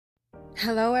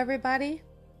Hello, everybody.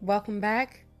 Welcome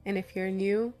back. And if you're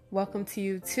new, welcome to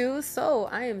you too. So,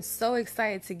 I am so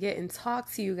excited to get and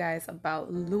talk to you guys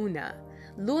about Luna.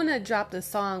 Luna dropped the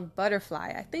song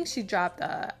Butterfly. I think she dropped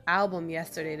an album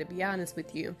yesterday, to be honest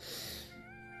with you.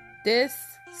 This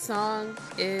song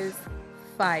is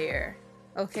fire.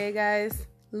 Okay, guys?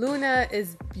 Luna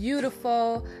is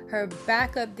beautiful. Her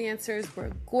backup dancers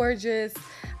were gorgeous.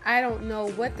 I don't know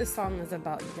what the song is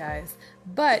about, you guys,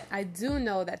 but I do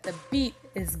know that the beat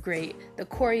is great. The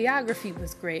choreography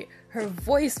was great. Her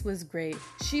voice was great.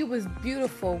 She was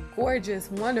beautiful,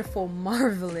 gorgeous, wonderful,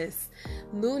 marvelous.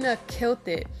 Luna killed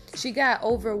it. She got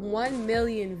over 1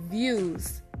 million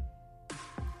views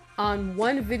on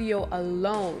one video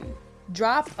alone.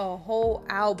 Dropped a whole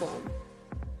album.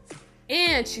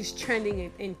 And she's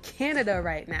trending in Canada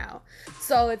right now.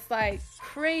 So it's like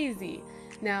crazy.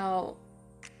 Now,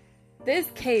 this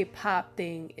K-pop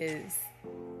thing is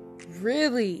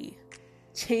really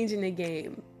changing the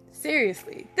game.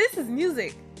 Seriously, this is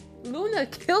music. Luna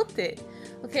killed it.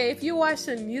 Okay, if you watch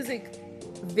the music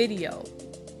video,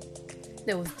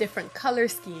 there was different color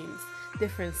schemes,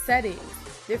 different settings,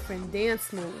 different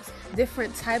dance moves,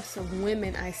 different types of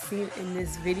women I seen in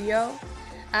this video.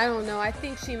 I don't know. I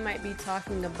think she might be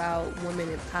talking about women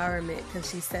empowerment because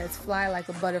she says fly like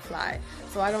a butterfly.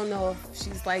 So I don't know if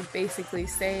she's like basically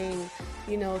saying,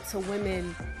 to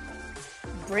women,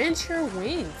 branch your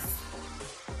wings.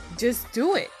 Just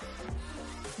do it.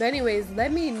 But anyways,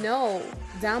 let me know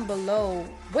down below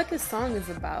what the song is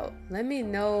about. Let me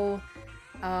know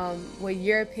what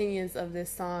your opinions of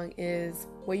this song is,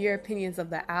 what your opinions of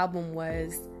the album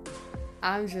was.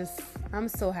 I'm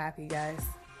so happy, guys.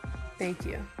 Thank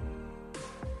you.